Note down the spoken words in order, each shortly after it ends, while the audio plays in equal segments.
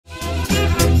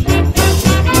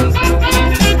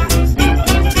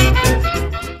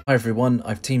Hi everyone,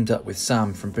 I've teamed up with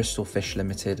Sam from Bristol Fish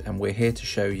Ltd and we're here to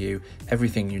show you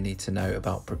everything you need to know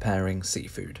about preparing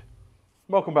seafood.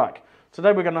 Welcome back.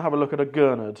 Today we're going to have a look at a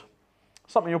Gurnard,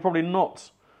 something you're probably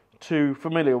not too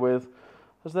familiar with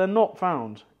as they're not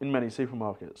found in many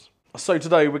supermarkets. So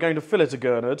today we're going to fillet a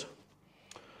Gurnard.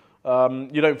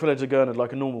 You don't fillet a Gurnard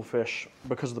like a normal fish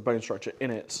because of the bone structure in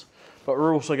it, but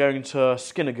we're also going to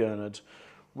skin a Gurnard,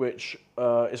 which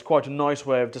is quite a nice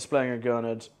way of displaying a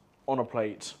Gurnard on a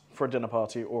plate for a dinner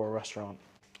party or a restaurant.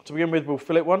 To begin with, we'll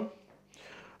fillet one.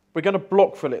 We're going to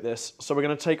block fillet this, so we're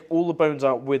going to take all the bones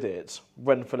out with it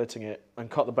when filleting it and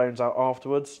cut the bones out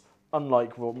afterwards,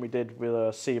 unlike what we did with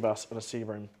a sea bass and a sea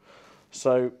bream.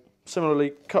 So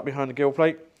similarly, cut behind the gill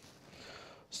plate,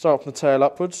 start from the tail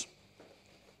upwards,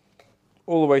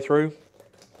 all the way through,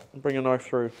 and bring a knife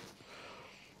through.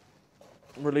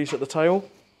 Release at the tail,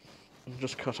 and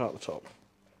just cut out the top.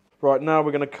 Right, now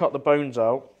we're going to cut the bones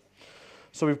out.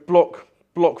 So we've block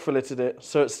filleted it,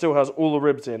 so it still has all the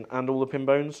ribs in and all the pin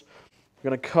bones. We're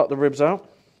going to cut the ribs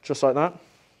out, just like that.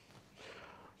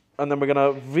 And then we're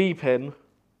going to V-pin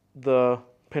the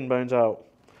pin bones out.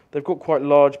 They've got quite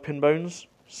large pin bones,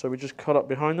 so we just cut up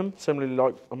behind them, similarly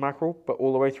like a mackerel, but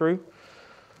all the way through,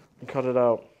 and cut it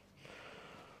out.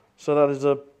 So that is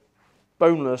a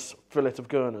boneless fillet of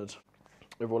Gurnard.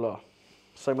 Et voila.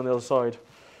 Same on the other side.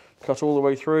 Cut all the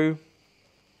way through,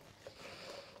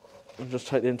 and just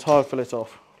take the entire fillet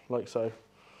off, like so.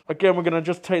 Again, we're going to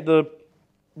just take the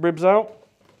ribs out,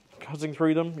 cutting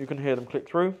through them. You can hear them click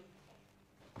through.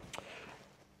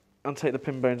 And take the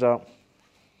pin bones out.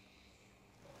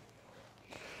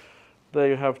 There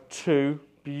you have two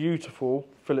beautiful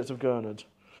fillets of Gurnard.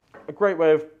 A great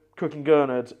way of cooking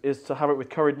Gurnard is to have it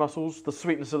with curried mussels. The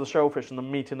sweetness of the shellfish and the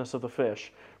meatiness of the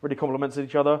fish really complements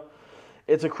each other.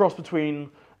 It's a cross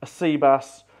between a sea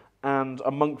bass and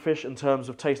a monkfish in terms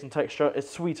of taste and texture. It's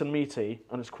sweet and meaty,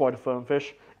 and it's quite a firm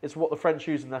fish. It's what the French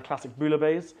use in their classic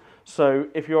bouillabaisse. So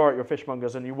if you are at your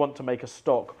fishmongers and you want to make a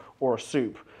stock or a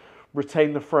soup,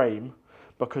 retain the frame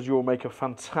because you'll make a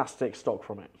fantastic stock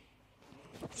from it.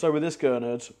 So with this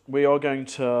Gurnard, we are going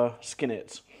to skin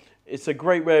it. It's a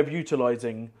great way of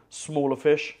utilising smaller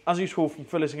fish. As useful from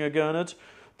filleting a Gurnard,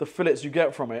 the fillets you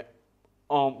get from it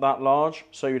aren't that large,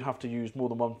 so you'd have to use more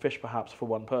than one fish perhaps for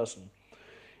one person.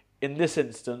 In this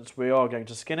instance, we are going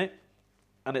to skin it,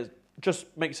 and it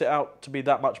just makes it out to be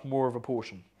that much more of a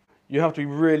portion. You have to be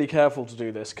really careful to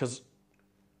do this, because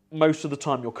most of the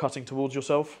time you're cutting towards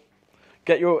yourself.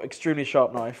 Get your extremely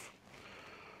sharp knife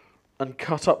and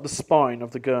cut up the spine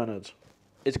of the Gurnard.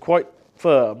 It's quite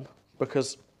firm,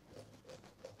 because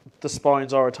the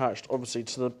spines are attached, obviously,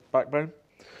 to the backbone.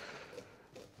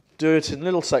 Do it in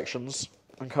little sections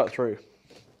and cut through.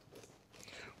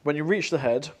 When you reach the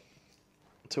head,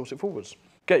 tilt it forwards.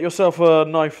 Get yourself a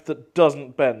knife that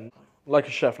doesn't bend, like a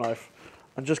chef knife,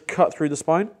 and just cut through the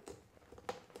spine,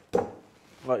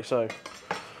 like so.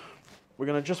 We're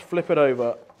going to just flip it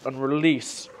over and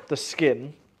release the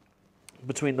skin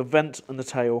between the vent and the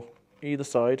tail, either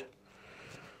side,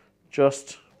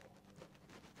 just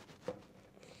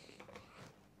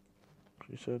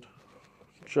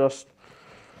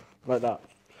like that.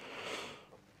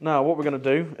 Now what we're going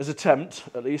to do is attempt,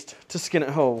 at least, to skin it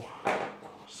whole.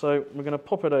 So we're going to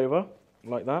pop it over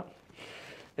like that.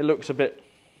 It looks a bit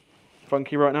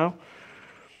funky right now.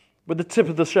 With the tip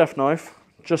of the chef knife,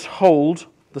 just hold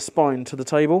the spine to the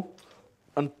table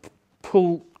and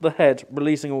pull the head,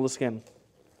 releasing all the skin.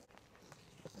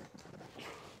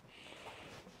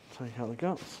 Take out the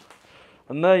guts.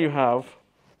 And there you have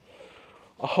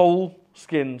a whole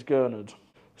skinned Gurnard.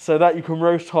 So that you can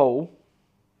roast whole,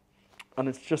 and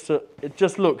it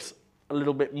just looks a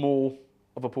little bit more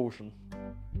of a portion.